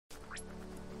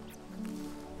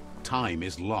time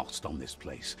is lost on this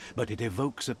place, but it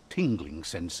evokes a tingling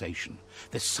sensation.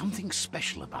 There's something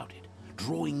special about it,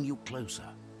 drawing you closer.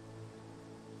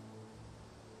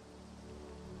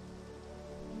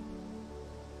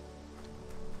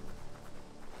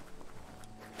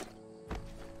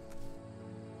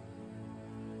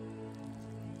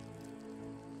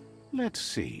 Let's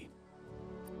see.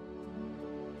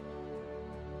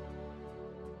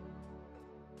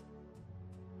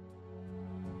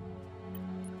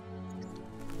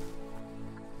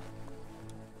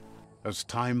 As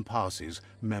time passes,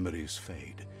 memories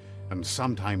fade, and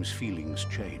sometimes feelings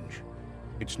change.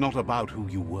 It's not about who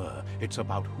you were, it's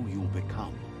about who you'll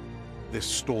become. This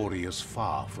story is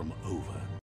far from over.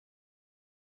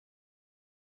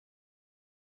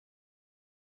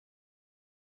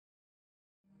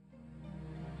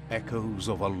 Echoes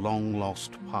of a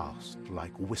long-lost past,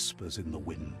 like whispers in the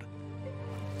wind.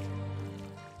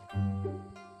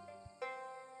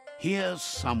 Here's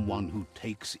someone who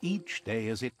takes each day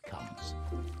as it comes.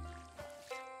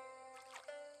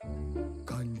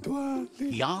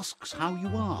 He asks how you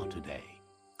are today.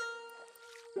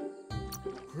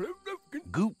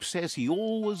 Goop says he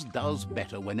always does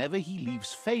better whenever he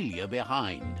leaves failure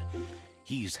behind.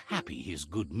 He's happy his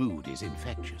good mood is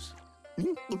infectious.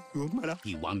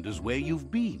 He wonders where you've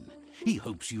been. He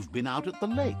hopes you've been out at the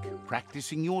lake,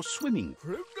 practicing your swimming.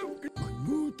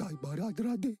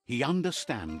 He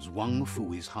understands Wang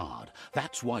Fu is hard.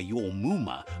 That's why your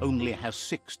Muma only has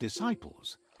 6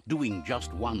 disciples. Doing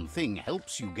just one thing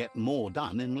helps you get more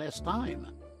done in less time.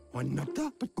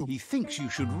 He thinks you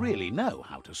should really know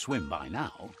how to swim by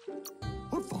now.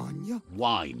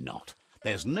 Why not?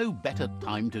 There's no better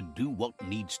time to do what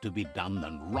needs to be done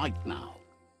than right now.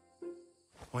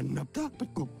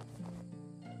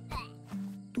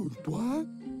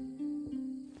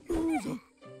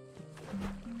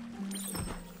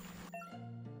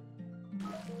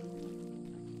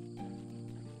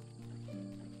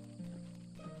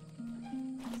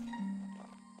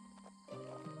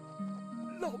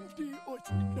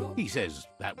 He says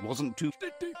that wasn't too...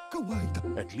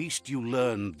 At least you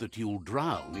learned that you'll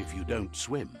drown if you don't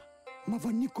swim.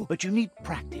 But you need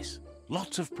practice.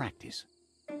 Lots of practice.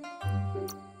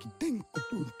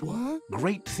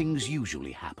 Great things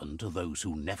usually happen to those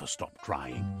who never stop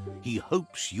trying. He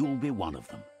hopes you'll be one of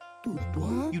them.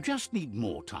 You just need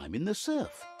more time in the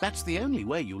surf. That's the only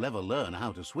way you'll ever learn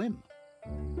how to swim.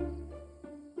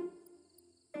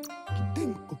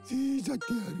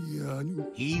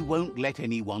 He won't let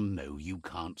anyone know you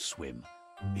can't swim.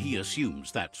 He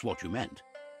assumes that's what you meant.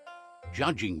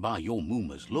 Judging by your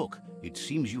Muma's look, it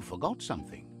seems you forgot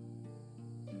something.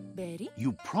 Betty?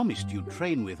 You promised you'd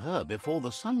train with her before the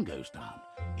sun goes down.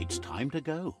 It's time to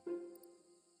go.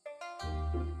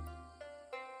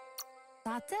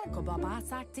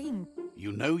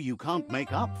 You know you can't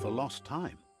make up for lost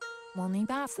time.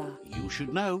 You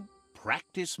should know,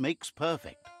 practice makes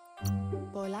perfect.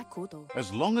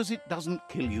 As long as it doesn't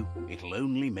kill you, it'll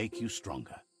only make you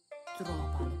stronger.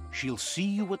 She'll see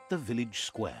you at the village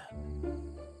square.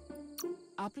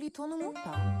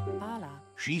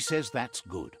 She says that's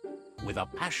good. With a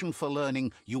passion for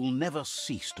learning, you'll never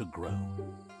cease to grow.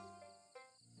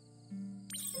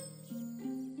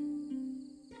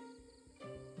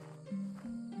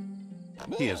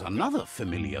 Here's another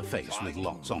familiar face with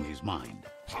lots on his mind.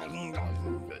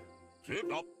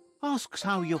 Asks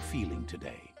how you're feeling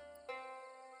today.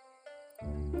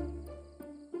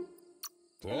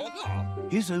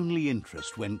 His only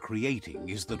interest when creating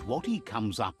is that what he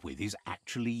comes up with is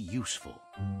actually useful.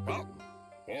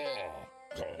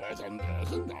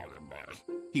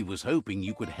 He was hoping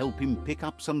you could help him pick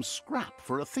up some scrap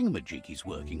for a thingamajig he's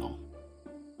working on.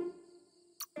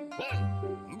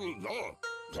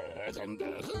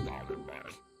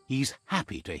 He's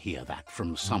happy to hear that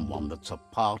from someone that's a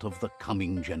part of the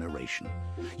coming generation.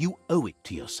 You owe it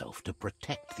to yourself to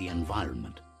protect the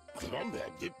environment.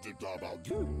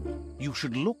 You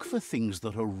should look for things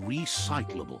that are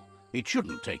recyclable. It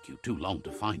shouldn't take you too long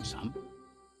to find some.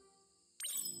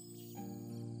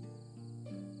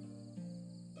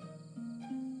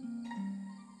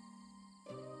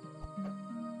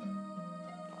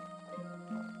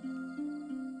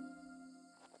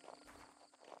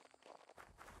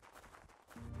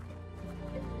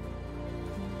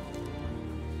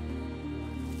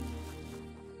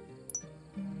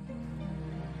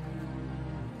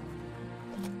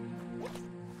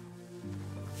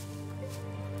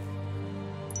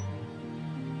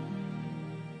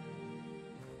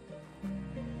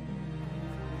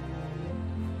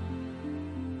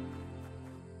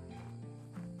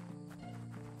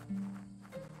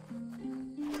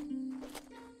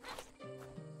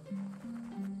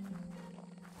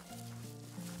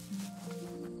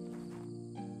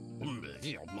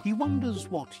 He wonders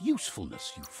what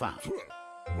usefulness you found.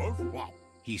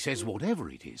 He says whatever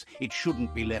it is, it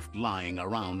shouldn't be left lying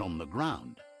around on the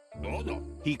ground.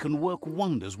 He can work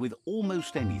wonders with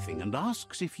almost anything and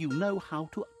asks if you know how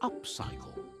to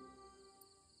upcycle.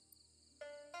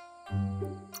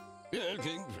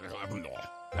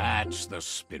 That's the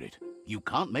spirit. You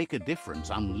can't make a difference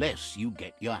unless you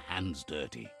get your hands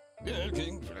dirty.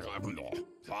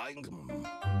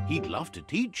 He'd love to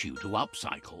teach you to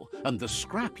upcycle, and the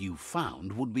scrap you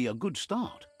found would be a good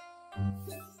start.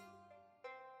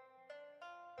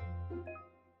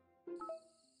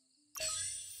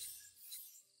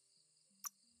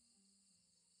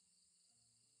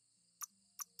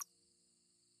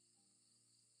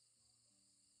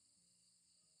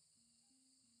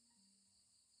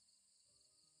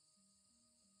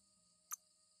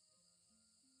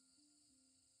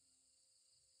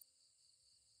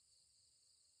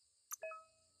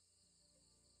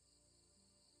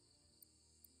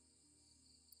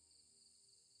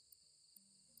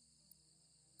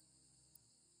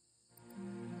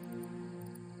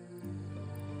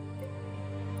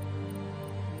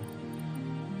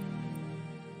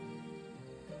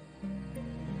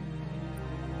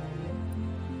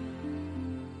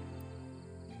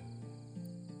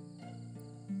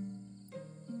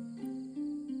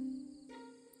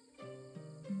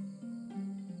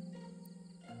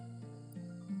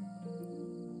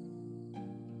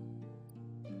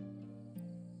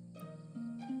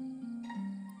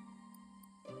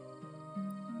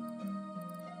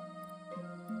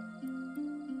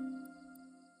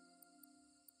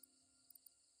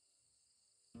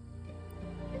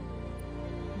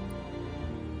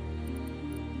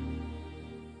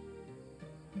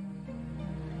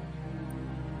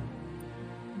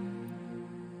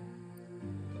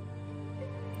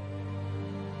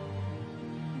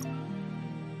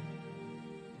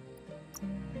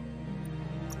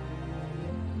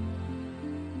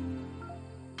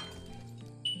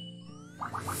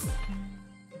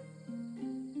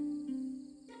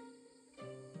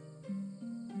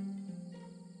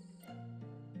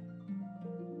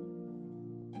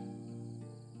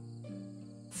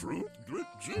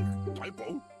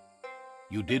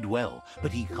 You did well,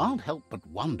 but he can't help but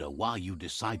wonder why you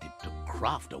decided to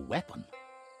craft a weapon.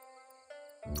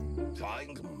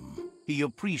 He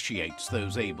appreciates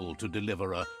those able to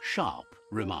deliver a sharp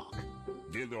remark.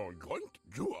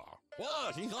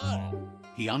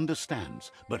 He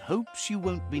understands, but hopes you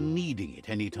won't be needing it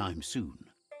anytime soon.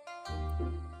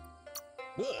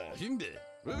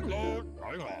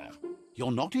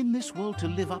 You're not in this world to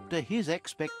live up to his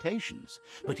expectations,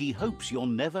 but he hopes you're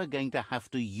never going to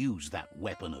have to use that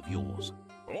weapon of yours.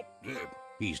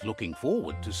 He's looking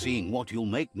forward to seeing what you'll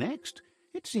make next.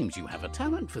 It seems you have a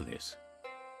talent for this.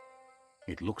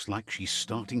 It looks like she's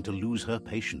starting to lose her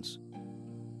patience.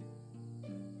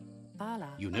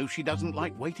 You know she doesn't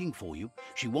like waiting for you.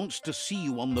 She wants to see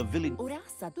you on the village.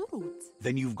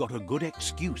 Then you've got a good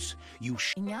excuse.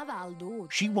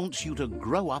 She wants you to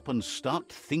grow up and start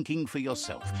thinking for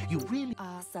yourself. You really...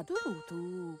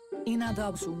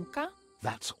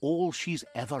 That's all she's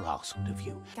ever asked of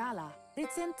you.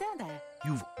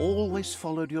 You've always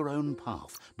followed your own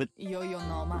path, but...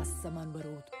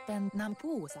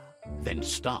 Then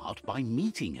start by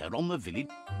meeting her on the village...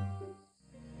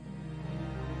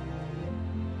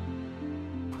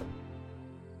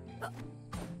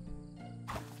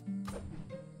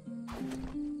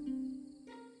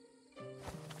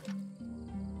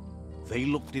 They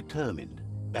look determined.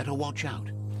 Better watch out.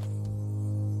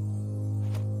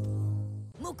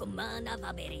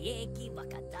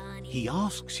 He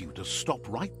asks you to stop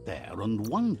right there and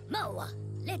wonder.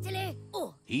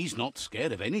 He's not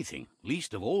scared of anything,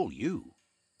 least of all you.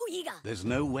 There's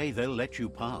no way they'll let you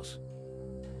pass.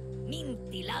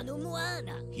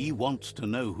 He wants to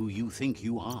know who you think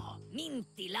you are.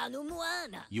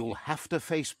 You'll have to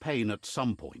face pain at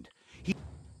some point.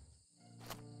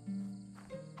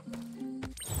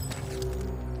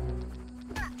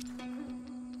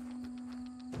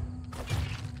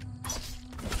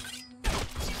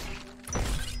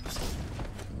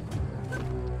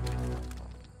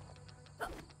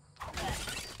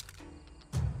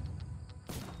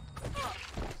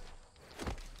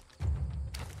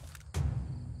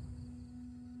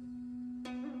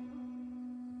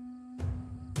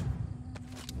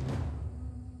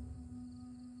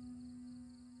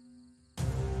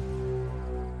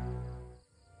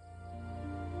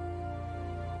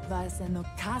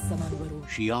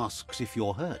 She asks if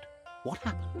you're hurt. What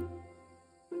happened?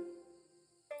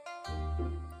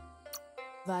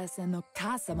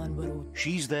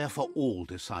 She's there for all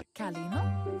disciples.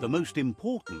 The most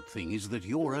important thing is that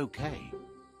you're okay.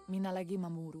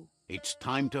 It's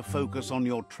time to focus on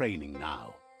your training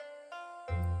now.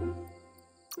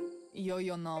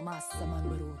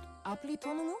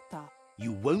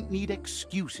 You won't need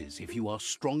excuses if you are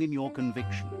strong in your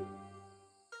conviction.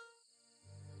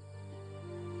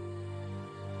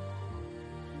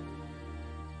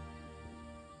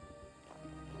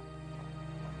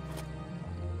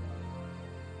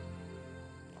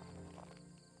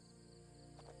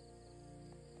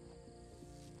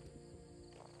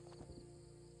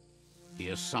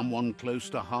 Here's someone close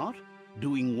to heart,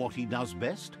 doing what he does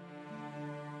best.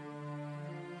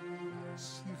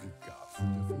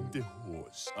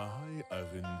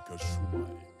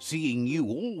 Seeing you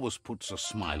always puts a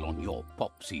smile on your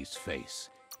Popsy's face.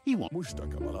 He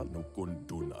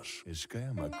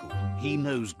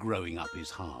knows growing up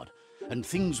is hard, and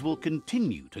things will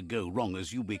continue to go wrong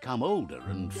as you become older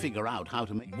and figure out how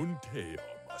to make...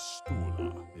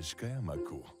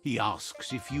 He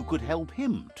asks if you could help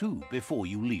him too before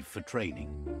you leave for training.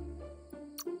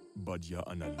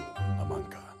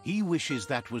 He wishes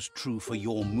that was true for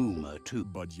your Moomer too.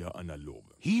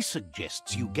 He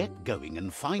suggests you get going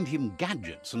and find him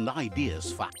gadgets and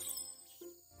ideas for...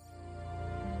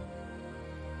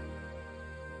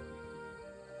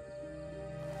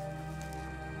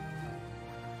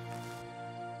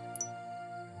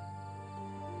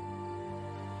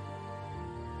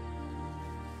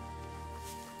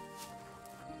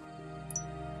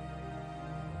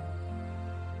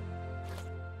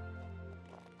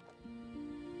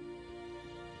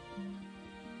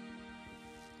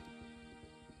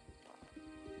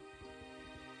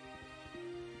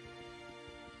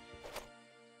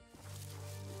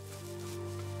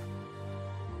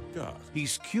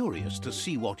 He's curious to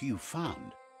see what you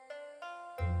found.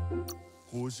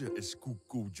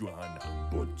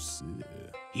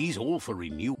 He's all for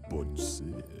renewal.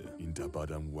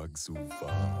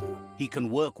 He can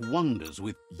work wonders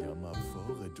with...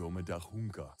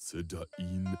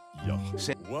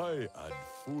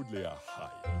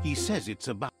 He says it's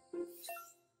about...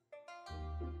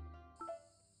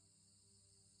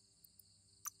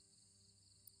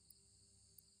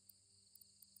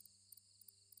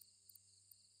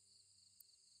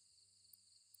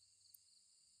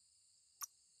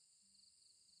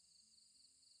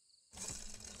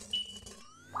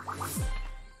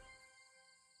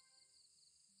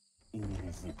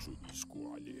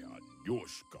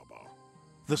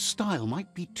 The style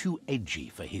might be too edgy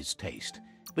for his taste,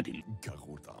 but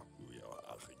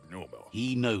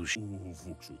he knows.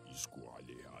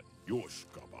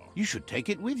 You should take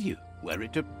it with you. Wear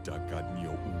it to...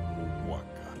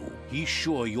 He's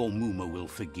sure your Moomer will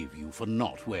forgive you for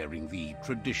not wearing the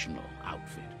traditional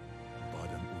outfit.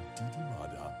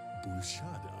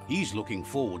 He's looking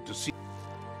forward to see...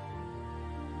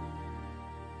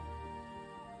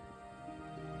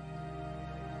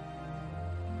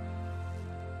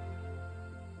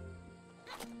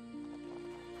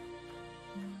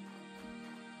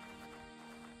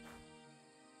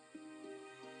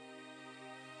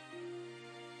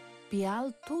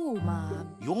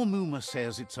 Your Moomer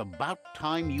says it's about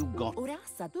time you got...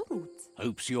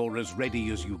 Hopes you're as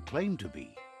ready as you claim to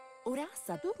be.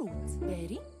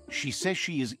 She says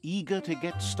she is eager to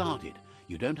get started.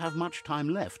 You don't have much time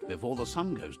left before the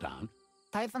sun goes down.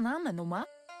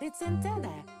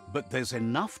 But there's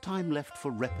enough time left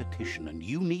for repetition, and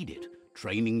you need it.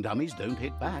 Training dummies don't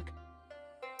hit back.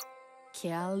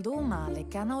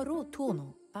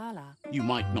 You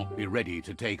might not be ready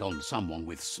to take on someone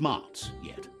with smarts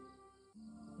yet.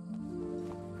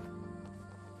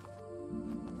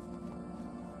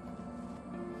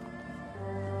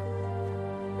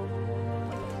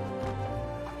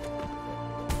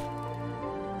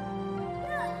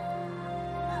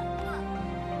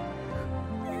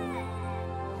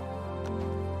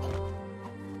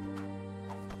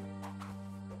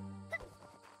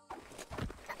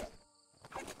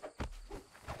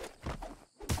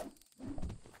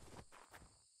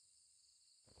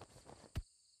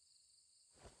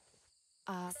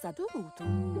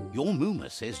 Your Moomer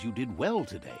says you did well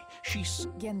today. She's...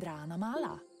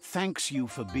 thanks you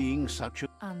for being such a...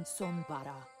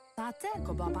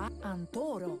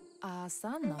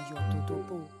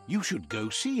 You should go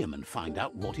see him and find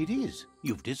out what it is.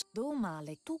 You've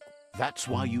That's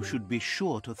why you should be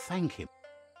sure to thank him.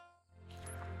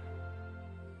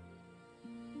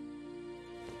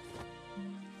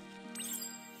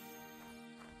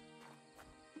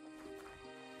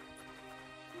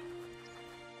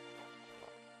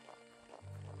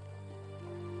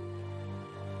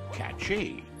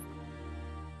 Catchy.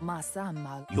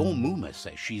 Your Muma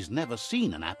says she's never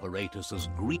seen an apparatus as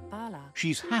green.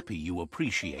 She's happy you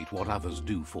appreciate what others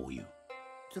do for you.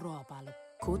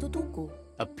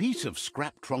 A piece of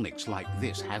Scraptronics like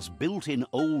this has built-in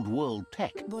old-world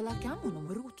tech.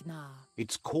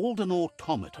 It's called an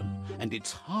automaton, and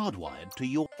it's hardwired to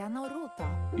your...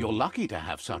 You're lucky to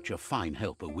have such a fine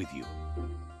helper with you.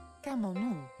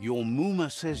 Your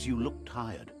Muma says you look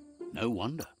tired. No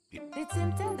wonder.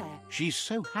 She's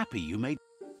so happy you made...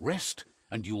 Rest,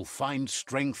 and you'll find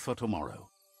strength for tomorrow.